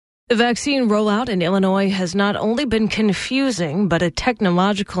The vaccine rollout in Illinois has not only been confusing, but a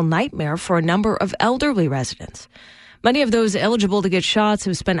technological nightmare for a number of elderly residents. Many of those eligible to get shots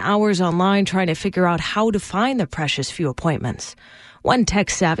have spent hours online trying to figure out how to find the precious few appointments. One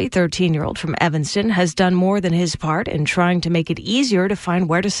tech-savvy 13-year-old from Evanston has done more than his part in trying to make it easier to find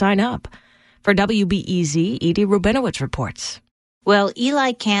where to sign up. For WBEZ, Edie Rubinowitz reports. Well,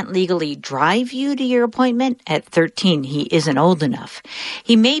 Eli can't legally drive you to your appointment. At 13, he isn't old enough.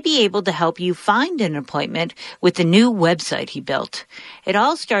 He may be able to help you find an appointment with the new website he built. It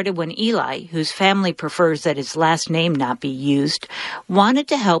all started when Eli, whose family prefers that his last name not be used, wanted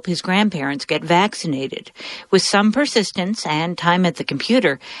to help his grandparents get vaccinated. With some persistence and time at the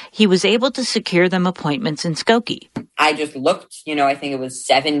computer, he was able to secure them appointments in Skokie. I just looked, I think it was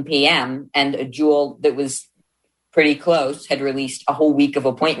 7 p.m. and a Jewel that was pretty close had released a whole week of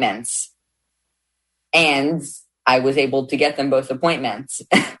appointments. And I was able to get them both appointments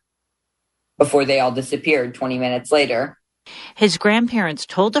before they all disappeared 20 minutes later. His grandparents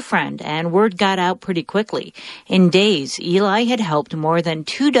told a friend, and word got out pretty quickly. In days, Eli had helped more than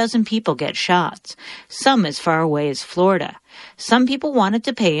 24 people get shots, some as far away as Florida. Some people wanted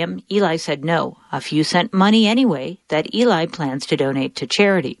to pay him. Eli said no. A few sent money anyway that Eli plans to donate to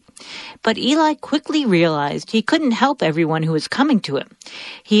charity. But Eli quickly realized he couldn't help everyone who was coming to him.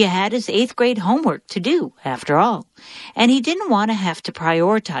 He had his 8th grade homework to do, after all. And he didn't want to have to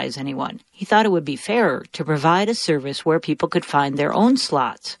prioritize anyone. He thought it would be fairer to provide a service where people could find their own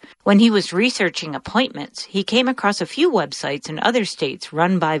slots. When he was researching appointments, he came across a few websites in other states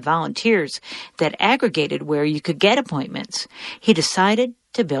run by volunteers that aggregated where you could get appointments. He decided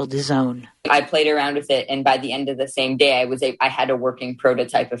to build his own. I played around with it, and by the end of the same day, I had a working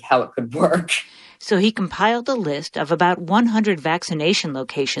prototype of how it could work. So he compiled a list of about 100 vaccination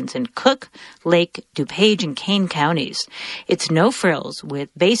locations in Cook, Lake, DuPage, and Kane counties. It's no frills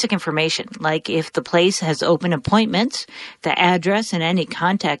with basic information, like if the place has open appointments, the address and any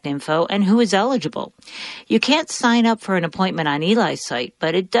contact info, and who is eligible. You can't sign up for an appointment on Eli's site,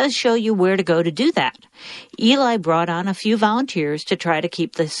 but it does show you where to go to do that. Eli brought on a few volunteers to try to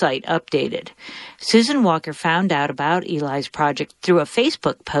keep the site updated. Susan Walker found out about Eli's project through a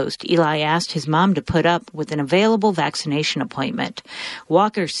Facebook post Eli asked his mom to put up with an available vaccination appointment.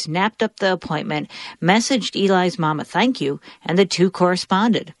 Walker snapped up the appointment, messaged Eli's mom a thank you, and the two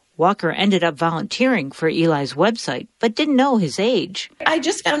corresponded. Walker ended up volunteering for Eli's website, but didn't know his age. I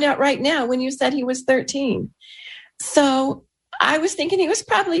just found out right now when you said he was 13. So I was thinking he was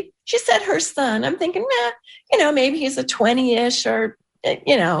probably, she said her son. I'm thinking, maybe he's a 20-ish or,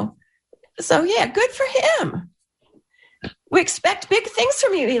 So, yeah, good for him. We expect big things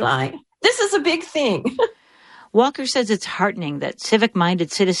from you, Eli. This is a big thing. Walker says it's heartening that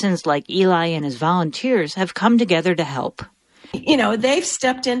civic-minded citizens like Eli and his volunteers have come together to help. They've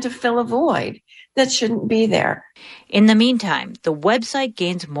stepped in to fill a void that shouldn't be there. In the meantime, the website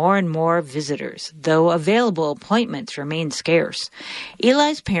gains more and more visitors, though available appointments remain scarce.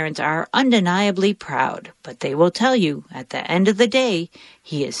 Eli's parents are undeniably proud, but they will tell you, at the end of the day,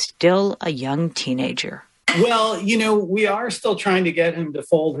 he is still a young teenager. Well, we are still trying to get him to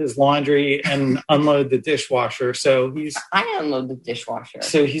fold his laundry and unload the dishwasher. So I unload the dishwasher.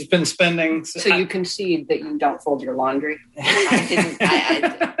 So he's been spending. So you concede that you don't fold your laundry?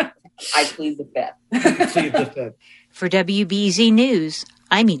 I plead the fifth. For WBZ News,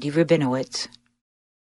 I'm Edie Rubinowitz.